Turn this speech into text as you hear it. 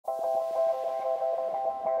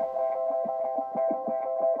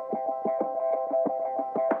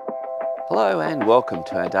Hello and welcome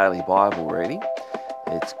to our daily Bible reading.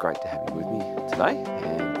 It's great to have you with me today,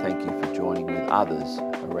 and thank you for joining with others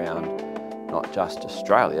around not just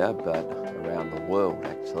Australia but around the world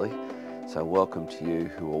actually. So welcome to you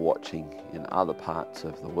who are watching in other parts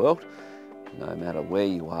of the world. No matter where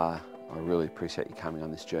you are, I really appreciate you coming on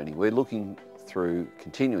this journey. We're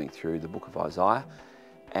continuing through the book of Isaiah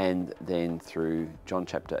and then through John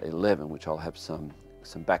chapter 11, which I'll have some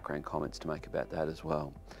background comments to make about that as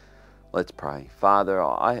well. Let's pray. Father,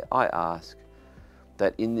 I ask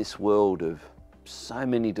that in this world of so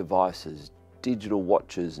many devices, digital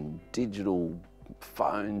watches and digital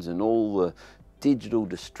phones and all the digital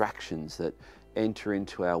distractions that enter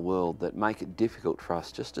into our world that make it difficult for us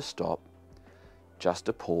just to stop, just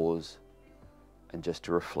to pause and just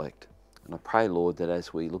to reflect. And I pray, Lord, that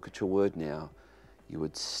as we look at your word now, you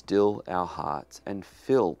would still our hearts and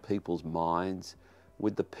fill people's minds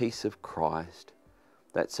with the peace of Christ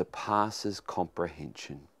that surpasses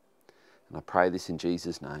comprehension. And I pray this in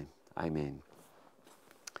Jesus' name. Amen.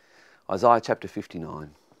 Isaiah chapter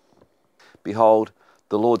 59. Behold,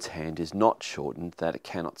 the Lord's hand is not shortened that it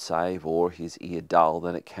cannot save, or his ear dull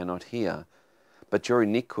that it cannot hear. But your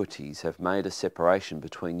iniquities have made a separation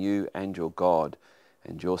between you and your God,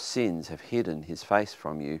 and your sins have hidden his face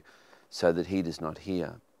from you, so that he does not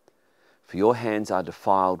hear. For your hands are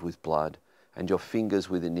defiled with blood, and your fingers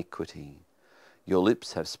with iniquity. Your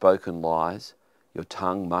lips have spoken lies, your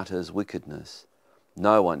tongue mutters wickedness.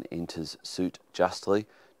 No one enters suit justly,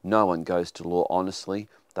 no one goes to law honestly.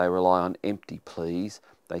 They rely on empty pleas,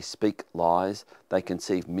 they speak lies, they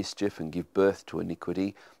conceive mischief and give birth to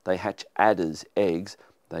iniquity. They hatch adders' eggs,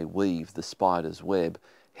 they weave the spider's web.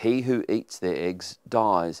 He who eats their eggs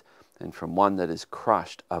dies, and from one that is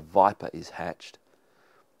crushed a viper is hatched.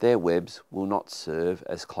 Their webs will not serve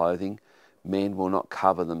as clothing. Men will not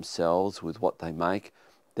cover themselves with what they make.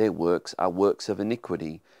 Their works are works of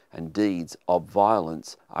iniquity, and deeds of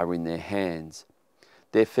violence are in their hands.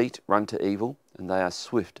 Their feet run to evil, and they are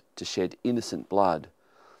swift to shed innocent blood.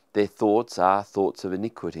 Their thoughts are thoughts of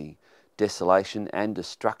iniquity. Desolation and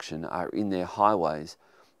destruction are in their highways.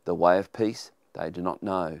 The way of peace they do not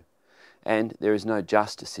know. And there is no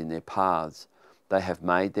justice in their paths. They have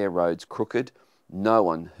made their roads crooked. No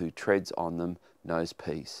one who treads on them knows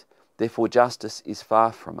peace. Therefore justice is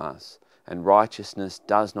far from us, and righteousness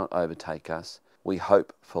does not overtake us. We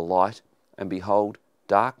hope for light, and behold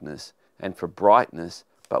darkness, and for brightness,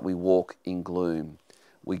 but we walk in gloom.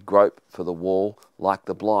 We grope for the wall like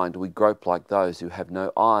the blind. We grope like those who have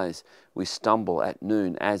no eyes. We stumble at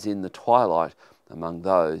noon as in the twilight. Among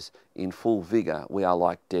those in full vigour we are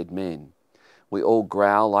like dead men. We all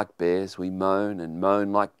growl like bears. We moan and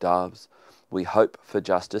moan like doves. We hope for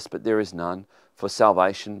justice, but there is none. For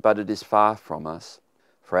salvation, but it is far from us.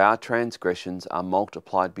 For our transgressions are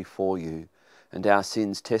multiplied before you, and our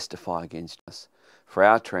sins testify against us. For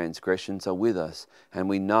our transgressions are with us, and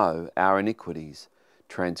we know our iniquities,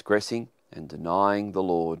 transgressing and denying the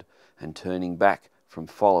Lord, and turning back from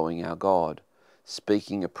following our God,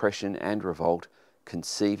 speaking oppression and revolt,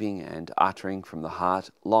 conceiving and uttering from the heart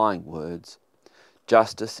lying words.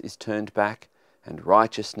 Justice is turned back, and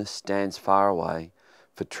righteousness stands far away.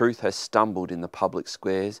 For truth has stumbled in the public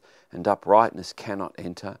squares, and uprightness cannot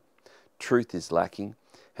enter. Truth is lacking,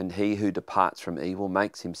 and he who departs from evil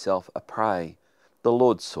makes himself a prey. The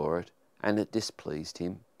Lord saw it, and it displeased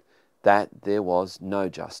him, that there was no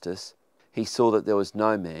justice. He saw that there was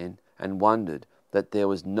no man, and wondered that there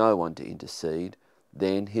was no one to intercede.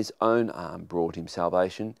 Then his own arm brought him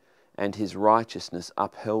salvation, and his righteousness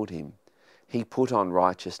upheld him. He put on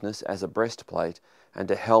righteousness as a breastplate, and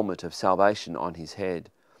a helmet of salvation on his head.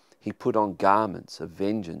 He put on garments of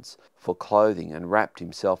vengeance for clothing, and wrapped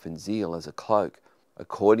himself in zeal as a cloak.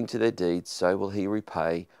 According to their deeds, so will he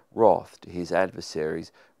repay wrath to his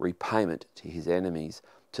adversaries, repayment to his enemies.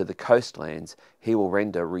 To the coastlands he will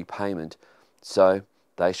render repayment. So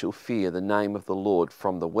they shall fear the name of the Lord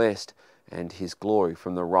from the west, and his glory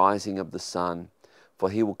from the rising of the sun. For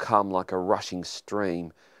he will come like a rushing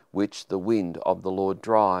stream, which the wind of the Lord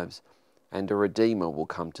drives. And a Redeemer will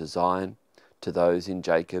come to Zion, to those in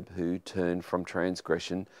Jacob who turn from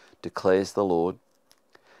transgression, declares the Lord.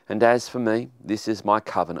 And as for me, this is my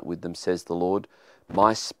covenant with them, says the Lord.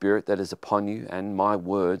 My spirit that is upon you, and my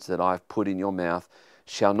words that I have put in your mouth,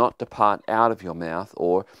 shall not depart out of your mouth,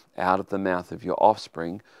 or out of the mouth of your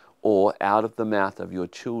offspring, or out of the mouth of your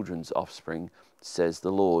children's offspring, says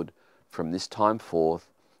the Lord, from this time forth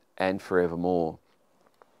and forevermore.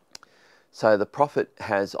 So the prophet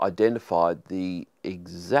has identified the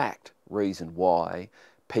exact reason why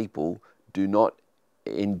people do not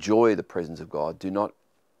enjoy the presence of God, do not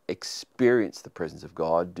experience the presence of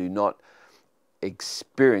God, do not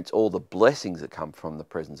experience all the blessings that come from the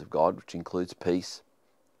presence of God, which includes peace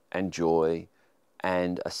and joy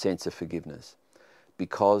and a sense of forgiveness,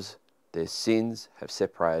 because their sins have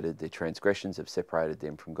separated, their transgressions have separated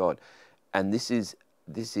them from God. And this is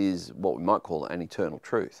what we might call an eternal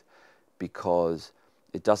truth, because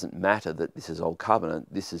it doesn't matter that this is old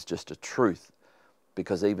covenant, this is just a truth,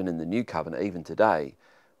 because even in the new covenant, even today,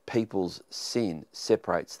 people's sin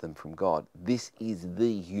separates them from God. This is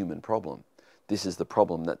the human problem. This is the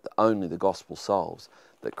problem that only the gospel solves,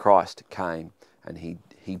 that Christ came and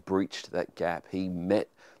he breached that gap. He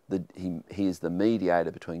is the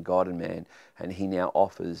mediator between God and man, and he now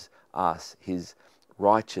offers us his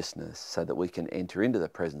righteousness so that we can enter into the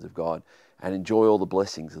presence of God and enjoy all the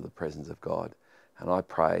blessings of the presence of God. And I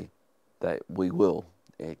pray that we will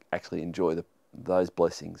actually enjoy those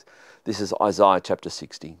blessings. This is Isaiah chapter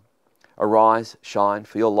 60. Arise, shine,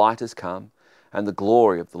 for your light has come, and the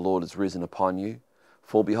glory of the Lord is risen upon you.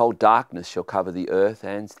 For behold, darkness shall cover the earth,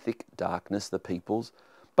 and thick darkness the peoples.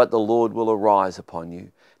 But the Lord will arise upon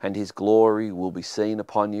you, and his glory will be seen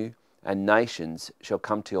upon you, and nations shall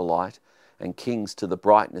come to your light, and kings to the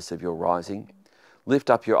brightness of your rising. Lift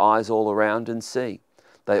up your eyes all around and see.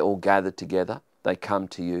 They all gather together, they come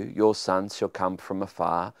to you. Your sons shall come from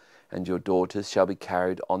afar, and your daughters shall be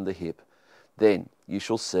carried on the hip. Then you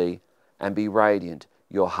shall see and be radiant.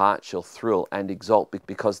 Your heart shall thrill and exult,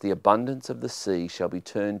 because the abundance of the sea shall be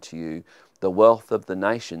turned to you. The wealth of the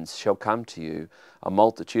nations shall come to you. A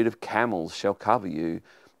multitude of camels shall cover you,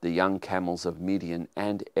 the young camels of Midian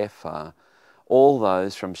and Ephah. All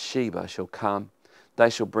those from Sheba shall come. They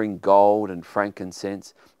shall bring gold and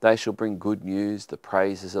frankincense. They shall bring good news, the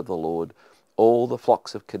praises of the Lord. All the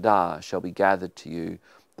flocks of Kedar shall be gathered to you.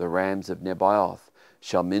 The rams of Nebaioth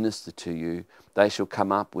shall minister to you. They shall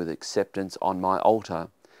come up with acceptance on my altar,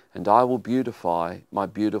 and I will beautify my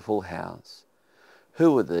beautiful house.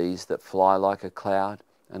 Who are these that fly like a cloud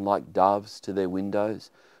and like doves to their windows?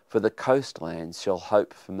 For the coastlands shall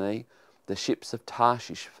hope for me, the ships of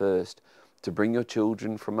Tarshish first, to bring your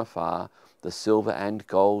children from afar, the silver and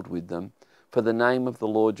gold with them, for the name of the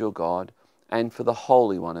Lord your God, and for the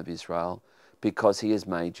Holy One of Israel, because he has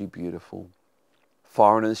made you beautiful.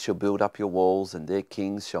 Foreigners shall build up your walls, and their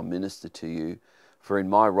kings shall minister to you. For in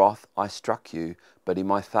my wrath I struck you, but in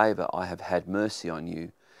my favour I have had mercy on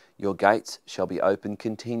you. Your gates shall be open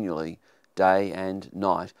continually, day and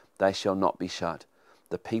night, they shall not be shut.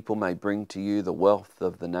 The people may bring to you the wealth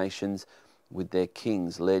of the nations, with their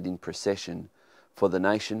kings led in procession. For the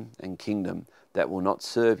nation and kingdom that will not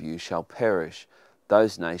serve you shall perish.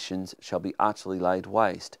 Those nations shall be utterly laid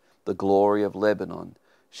waste. The glory of Lebanon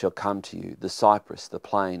shall come to you, the cypress, the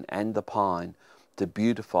plane, and the pine, to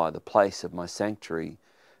beautify the place of my sanctuary.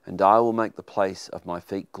 And I will make the place of my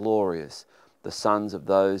feet glorious. The sons of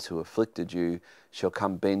those who afflicted you shall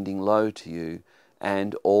come bending low to you,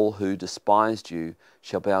 and all who despised you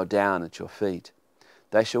shall bow down at your feet.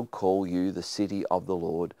 They shall call you the city of the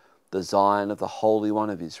Lord, the Zion of the Holy One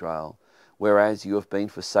of Israel. Whereas you have been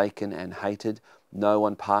forsaken and hated, no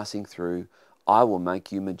one passing through, I will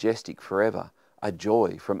make you majestic forever, a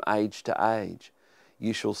joy from age to age.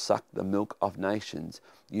 You shall suck the milk of nations,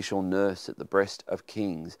 you shall nurse at the breast of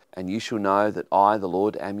kings, and you shall know that I, the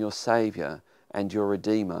Lord, am your Saviour and your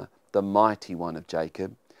Redeemer, the mighty one of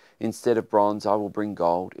Jacob. Instead of bronze I will bring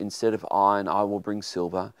gold, instead of iron I will bring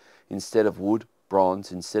silver, instead of wood,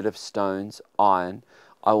 bronze, instead of stones, iron.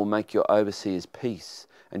 I will make your overseers peace,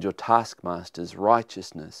 and your taskmasters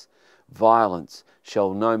righteousness. Violence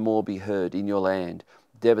shall no more be heard in your land,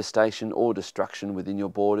 devastation or destruction within your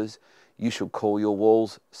borders. You shall call your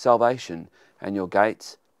walls salvation, and your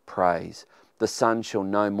gates praise. The sun shall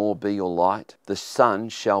no more be your light. The sun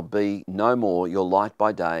shall be no more your light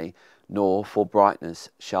by day, nor for brightness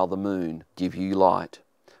shall the moon give you light.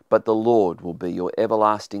 But the Lord will be your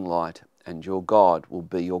everlasting light, and your God will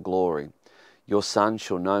be your glory. Your sun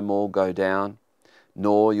shall no more go down,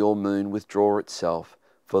 nor your moon withdraw itself,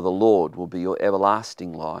 for the Lord will be your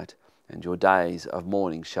everlasting light, and your days of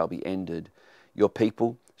mourning shall be ended. Your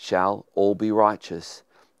people shall all be righteous.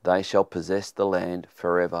 They shall possess the land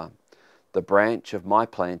forever. The branch of my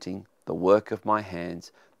planting, the work of my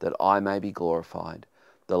hands, that I may be glorified.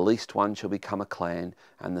 The least one shall become a clan,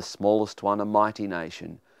 and the smallest one a mighty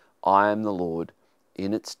nation. I am the Lord.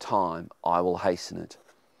 In its time I will hasten it.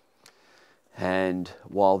 And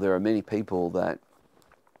while there are many people that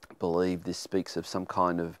believe this speaks of some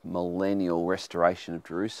kind of millennial restoration of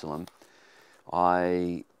Jerusalem,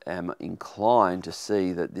 I am inclined to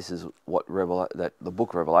see that this is what that the book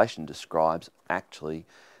of Revelation describes actually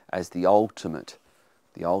as the ultimate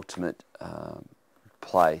the ultimate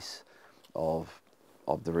place of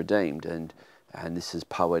the redeemed, and this is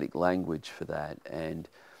poetic language for that, and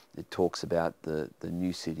it talks about the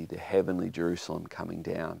new city, the heavenly Jerusalem coming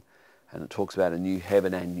down, and it talks about a new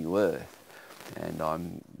heaven and new earth. And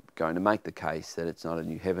I'm going to make the case that it's not a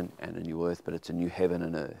new heaven and a new earth, but it's a new heaven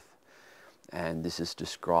and earth. And this is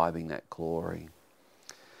describing that glory.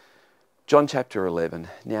 John chapter 11.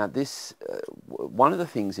 Now this, one of the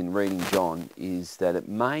things in reading John is that it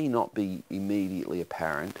may not be immediately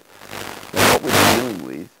apparent that what we're dealing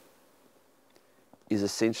with is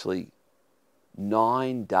essentially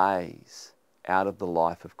 9 days out of the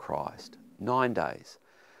life of Christ. 9 days.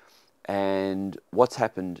 And what's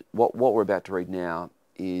happened, what we're about to read now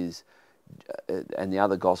is, and the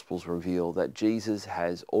other Gospels reveal, that Jesus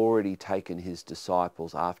has already taken his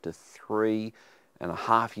disciples after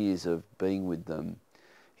 3.5 years of being with them.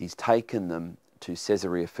 He's taken them to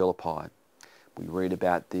Caesarea Philippi. We read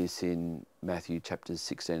about this in Matthew chapters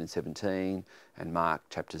 16 and 17 and Mark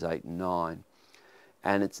chapters 8 and 9.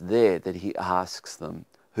 And it's there that he asks them,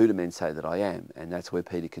 "Who do men say that I am?" And that's where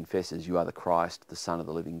Peter confesses, "You are the Christ, the Son of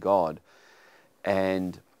the living God."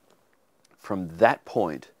 And from that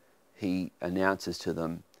point, he announces to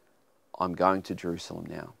them, "I'm going to Jerusalem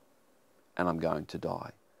now, and I'm going to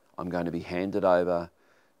die. I'm going to be handed over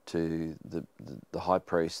to the high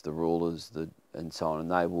priests, the rulers, and so on,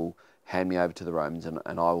 and they will hand me over to the Romans, and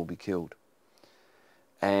I will be killed."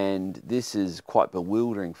 And this is quite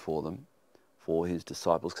bewildering for them, for his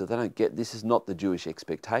disciples, because they don't get, this is not the Jewish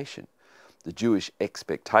expectation. The Jewish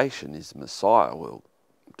expectation is the Messiah will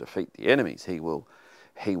defeat the enemies. He will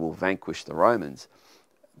vanquish the Romans.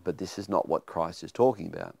 But this is not what Christ is talking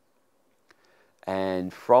about.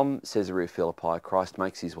 And from Caesarea Philippi, Christ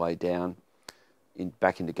makes his way down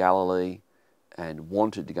back into Galilee, and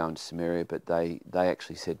wanted to go into Samaria, but they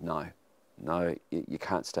actually said, no, you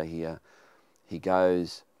can't stay here. He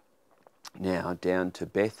goes now down to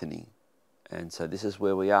Bethany. And so this is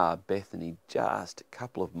where we are, Bethany, just a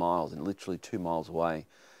couple of miles, and literally 2 miles away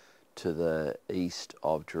to the east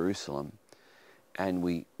of Jerusalem. And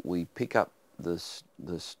we pick up the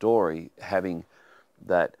story having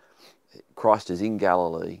that Christ is in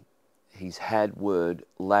Galilee. He's had word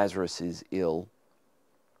Lazarus is ill.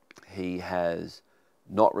 He has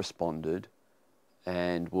not responded,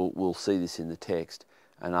 and we'll see this in the text.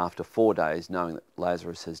 And after 4 days, knowing that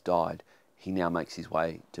Lazarus has died, he now makes his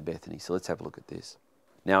way to Bethany. So let's have a look at this.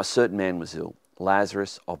 Now a certain man was ill,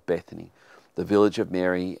 Lazarus of Bethany, the village of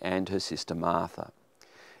Mary and her sister Martha.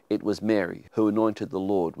 It was Mary who anointed the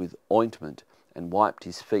Lord with ointment and wiped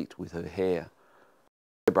his feet with her hair.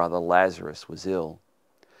 Her brother Lazarus was ill.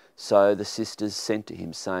 So the sisters sent to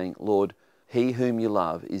him, saying, "Lord, he whom you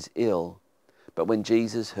love is ill." But when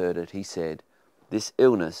Jesus heard it, he said, "This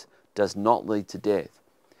illness does not lead to death.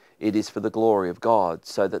 It is for the glory of God,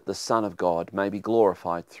 so that the Son of God may be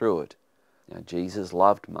glorified through it." Now Jesus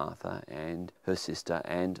loved Martha and her sister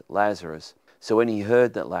and Lazarus. So when he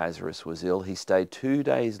heard that Lazarus was ill, he stayed 2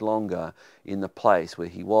 days longer in the place where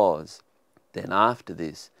he was. Then after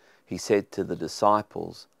this, he said to the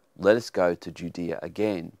disciples, "Let us go to Judea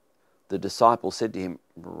again." The disciples said to him,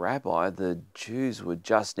 "Rabbi, the Jews were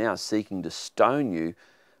just now seeking to stone you.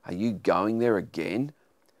 Are you going there again?"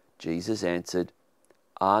 Jesus answered,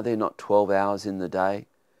 "Are there not 12 hours in the day?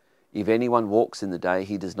 If anyone walks in the day,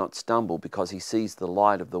 he does not stumble, because he sees the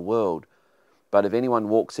light of the world. But if anyone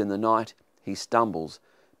walks in the night, he stumbles,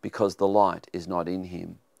 because the light is not in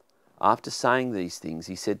him." After saying these things,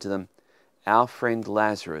 he said to them, "Our friend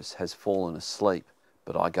Lazarus has fallen asleep,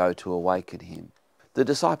 but I go to awaken him." The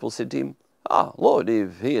disciples said to him, "Lord,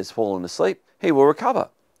 if he has fallen asleep, he will recover."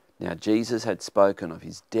 Now Jesus had spoken of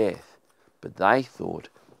his death, but they thought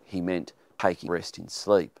he meant taking rest in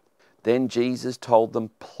sleep. Then Jesus told them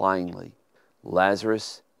plainly,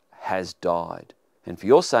 "Lazarus has died, and for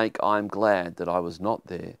your sake I am glad that I was not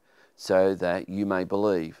there, so that you may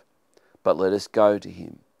believe. But let us go to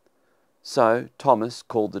him." So Thomas,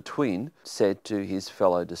 called the twin, said to his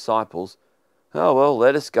fellow disciples, "Oh, well,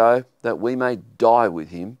 let us go, that we may die with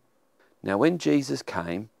him." Now when Jesus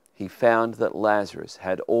came, he found that Lazarus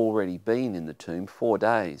had already been in the tomb 4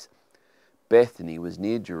 days. Bethany was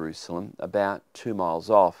near Jerusalem, about 2 miles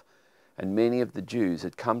off, and many of the Jews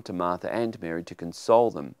had come to Martha and Mary to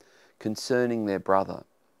console them concerning their brother.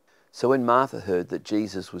 So when Martha heard that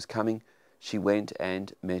Jesus was coming, she went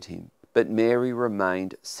and met him. But Mary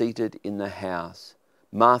remained seated in the house.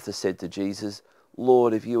 Martha said to Jesus,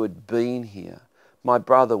 "Lord, if you had been here, my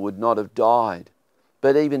brother would not have died.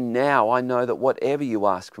 But even now I know that whatever you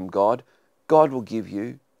ask from God, God will give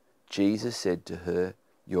you." Jesus said to her,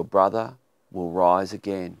 "Your brother will rise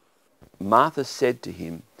again." Martha said to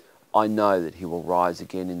him, I know that he will rise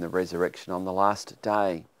again in the resurrection on the last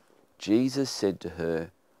day. Jesus said to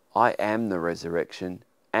her, I am the resurrection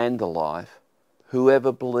and the life.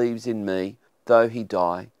 Whoever believes in me, though he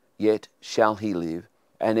die, yet shall he live.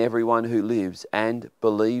 And everyone who lives and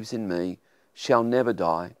believes in me shall never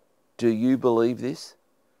die. Do you believe this?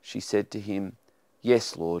 She said to him,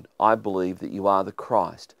 Yes, Lord, I believe that you are the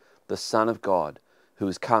Christ, the Son of God, who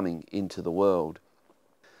is coming into the world.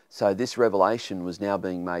 So this revelation was now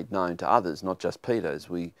being made known to others, not just Peter, as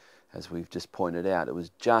we've just pointed out. It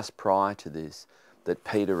was just prior to this that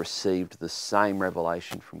Peter received the same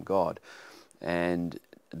revelation from God. And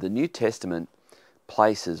the New Testament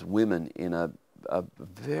places women in a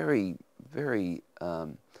very, very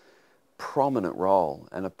prominent role,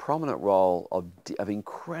 and a prominent role of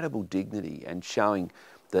incredible dignity, and showing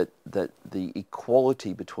that the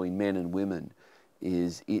equality between men and women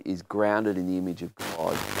is grounded in the image of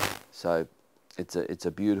God. So it's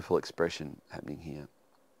a beautiful expression happening here.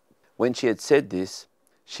 When she had said this,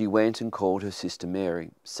 she went and called her sister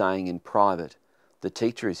Mary, saying in private, The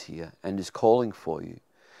teacher is here and is calling for you.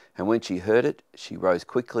 And when she heard it, she rose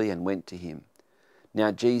quickly and went to him.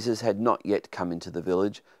 Now Jesus had not yet come into the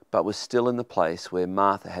village, but was still in the place where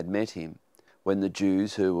Martha had met him. When the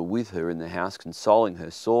Jews who were with her in the house consoling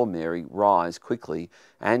her saw Mary rise quickly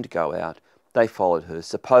and go out, they followed her,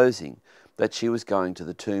 supposing that she was going to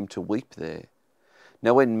the tomb to weep there.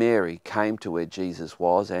 Now when Mary came to where Jesus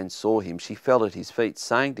was and saw him, she fell at his feet,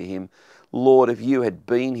 saying to him, Lord, if you had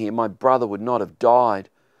been here, my brother would not have died.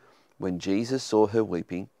 When Jesus saw her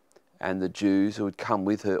weeping, and the Jews who had come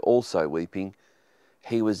with her also weeping,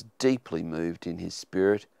 he was deeply moved in his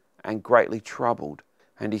spirit and greatly troubled.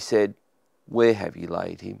 And he said, Where have you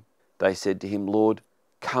laid him? They said to him, Lord,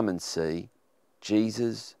 come and see.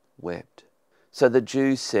 Jesus wept. So the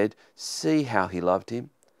Jews said, See how he loved him.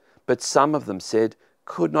 But some of them said,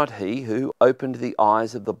 Could not he who opened the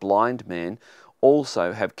eyes of the blind man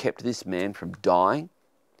also have kept this man from dying?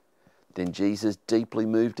 Then Jesus, deeply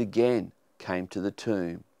moved again, came to the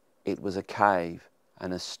tomb. It was a cave,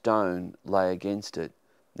 and a stone lay against it.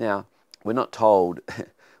 Now, we're not told,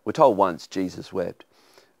 we're told once Jesus wept.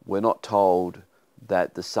 We're not told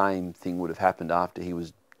that the same thing would have happened after he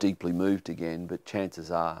was deeply moved again, but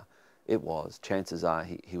chances are it was. Chances are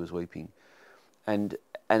he was weeping. And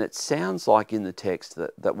it sounds like in the text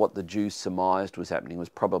that what the Jews surmised was happening was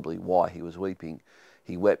probably why he was weeping.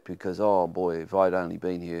 He wept because, oh boy, if I'd only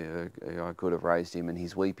been here, I could have raised him, and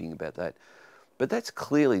he's weeping about that. But that's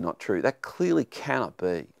clearly not true. That clearly cannot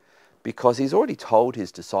be, because he's already told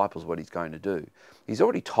his disciples what he's going to do. He's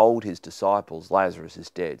already told his disciples Lazarus is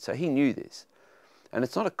dead, so he knew this. And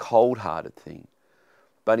it's not a cold-hearted thing.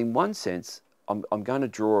 But in one sense, I'm going to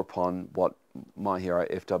draw upon what my hero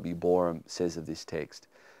F.W. Boreham says of this text,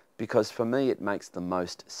 because for me it makes the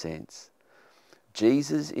most sense.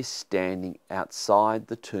 Jesus is standing outside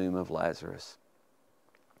the tomb of Lazarus.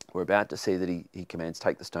 We're about to see that he commands,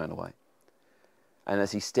 take the stone away. And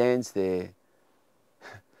as he stands there,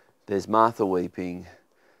 there's Martha weeping,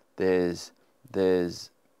 there's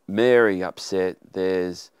Mary upset,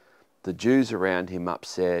 there's the Jews around him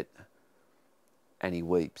upset, and he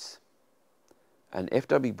weeps. And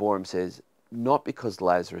F.W. Boreham says, not because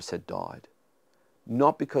Lazarus had died,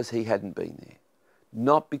 not because he hadn't been there,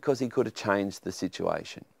 not because he could have changed the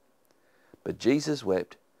situation, but Jesus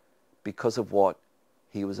wept because of what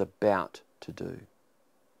he was about to do.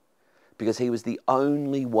 Because he was the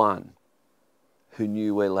only one who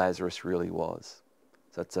knew where Lazarus really was.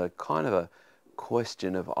 So it's a kind of a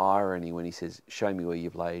question of irony when he says, show me where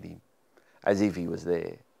you've laid him, as if he was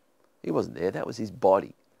there. He wasn't there, that was his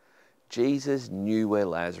body. Jesus knew where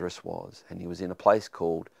Lazarus was, and he was in a place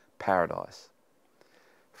called paradise,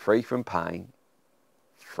 free from pain,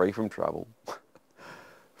 free from trouble,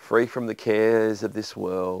 free from the cares of this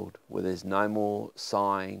world, where there's no more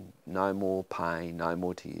sighing, no more pain, no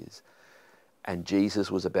more tears. And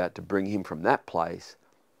Jesus was about to bring him from that place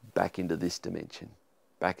back into this dimension,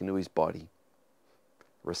 back into his body,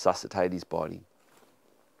 resuscitate his body.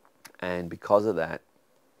 And because of that,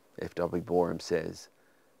 F.W. Boreham says,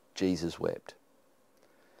 Jesus wept.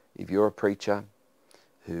 If you're a preacher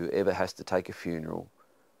who ever has to take a funeral,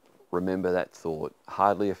 remember that thought.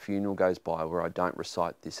 Hardly a funeral goes by where I don't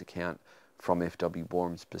recite this account from F.W.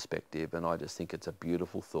 Boreham's perspective, and I just think it's a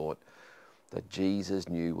beautiful thought that Jesus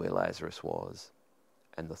knew where Lazarus was,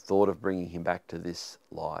 and the thought of bringing him back to this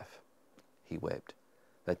life, he wept.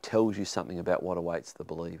 That tells you something about what awaits the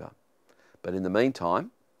believer. But in the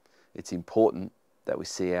meantime, it's important that we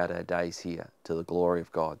see out our days here to the glory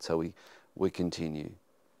of God. So we continue.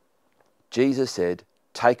 Jesus said,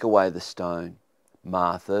 take away the stone.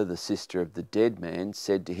 Martha, the sister of the dead man,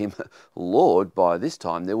 said to him, Lord, by this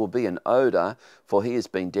time there will be an odour, for he has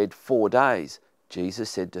been dead 4 days. Jesus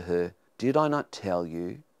said to her, Did I not tell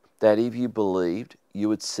you that if you believed, you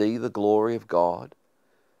would see the glory of God?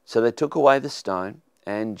 So they took away the stone,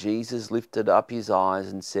 and Jesus lifted up his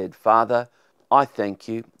eyes and said, Father, I thank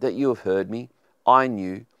you that you have heard me. I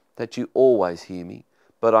knew that you always hear me,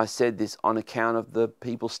 but I said this on account of the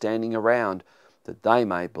people standing around, that they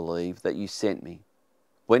may believe that you sent me.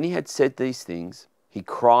 When he had said these things, he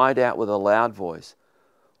cried out with a loud voice,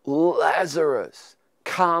 Lazarus,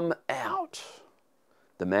 come out!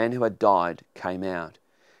 The man who had died came out,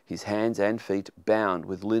 his hands and feet bound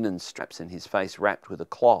with linen straps and his face wrapped with a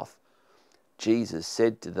cloth. Jesus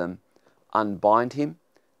said to them, Unbind him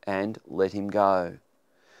and let him go.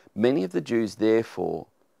 Many of the Jews therefore,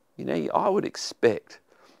 I would expect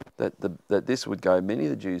that this would go, many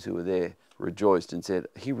of the Jews who were there rejoiced and said,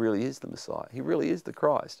 he really is the Messiah. He really is the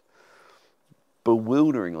Christ.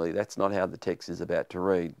 Bewilderingly, that's not how the text is about to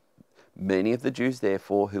read. Many of the Jews,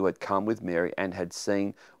 therefore, who had come with Mary and had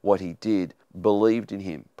seen what he did, believed in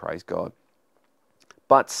him. Praise God.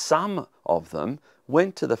 But some of them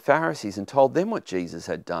went to the Pharisees and told them what Jesus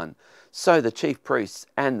had done. So the chief priests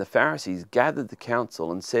and the Pharisees gathered the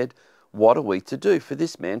council and said, What are we to do? For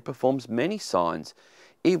this man performs many signs.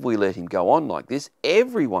 If we let him go on like this,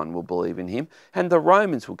 everyone will believe in him, and the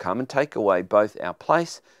Romans will come and take away both our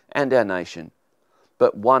place and our nation.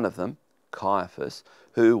 But one of them, Caiaphas,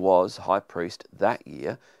 who was high priest that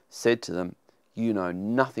year, said to them, You know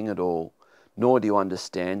nothing at all, nor do you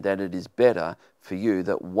understand that it is better for you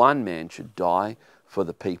that one man should die for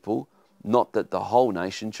the people, not that the whole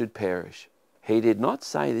nation should perish. He did not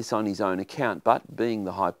say this on his own account, but being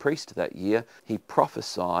the high priest that year, he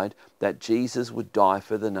prophesied that Jesus would die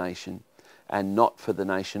for the nation, and not for the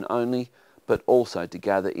nation only, but also to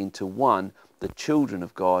gather into one the children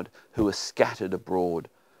of God who are scattered abroad.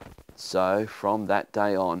 So from that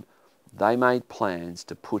day on, they made plans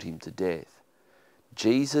to put him to death.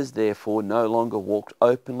 Jesus therefore no longer walked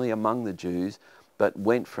openly among the Jews, but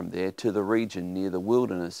went from there to the region near the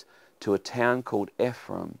wilderness, to a town called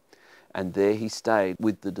Ephraim, and there he stayed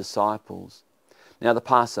with the disciples. Now the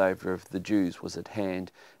Passover of the Jews was at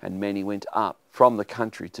hand, and many went up from the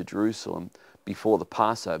country to Jerusalem before the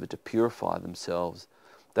Passover to purify themselves.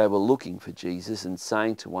 They were looking for Jesus and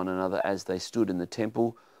saying to one another as they stood in the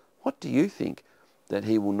temple, What do you think, that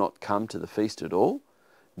he will not come to the feast at all?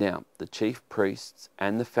 Now the chief priests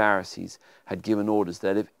and the Pharisees had given orders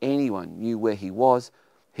that if anyone knew where he was,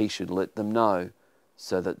 he should let them know,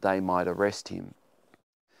 so that they might arrest him.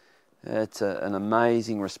 It's an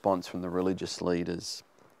amazing response from the religious leaders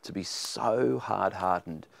to be so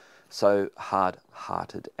hard-hearted,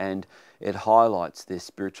 and it highlights their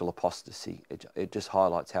spiritual apostasy. It just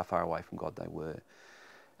highlights how far away from God they were.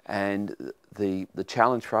 And the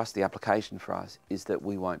challenge for us, the application for us, is that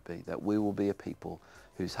we won't be, that we will be a people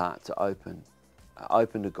whose hearts are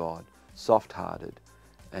open to God, soft-hearted,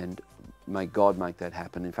 and may God make that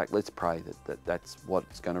happen. In fact, let's pray that's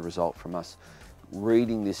what's going to result from us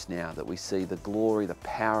reading this now, that we see the glory, the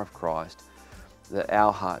power of Christ, that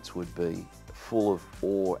our hearts would be full of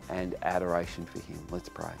awe and adoration for him. Let's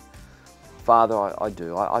pray. Father,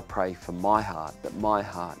 I pray for my heart, that my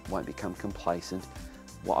heart won't become complacent.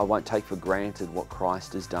 I won't take for granted what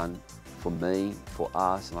Christ has done for me, for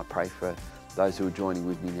us, and I pray for those who are joining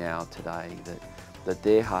with me now today, that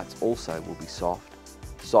their hearts also will be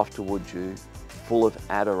soft towards you, full of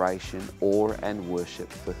adoration, awe and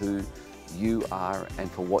worship for who you are and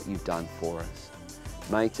for what you've done for us.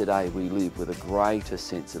 May today we live with a greater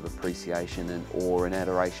sense of appreciation and awe and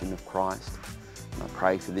adoration of Christ. And I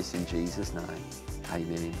pray for this in Jesus' name.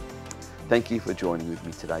 Amen. Thank you for joining with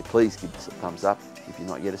me today. Please give us a thumbs up. If you're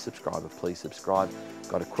not yet a subscriber, please subscribe.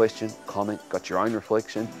 Got a question, comment, got your own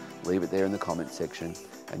reflection, leave it there in the comment section,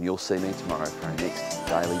 and you'll see me tomorrow for our next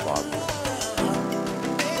Daily Bible.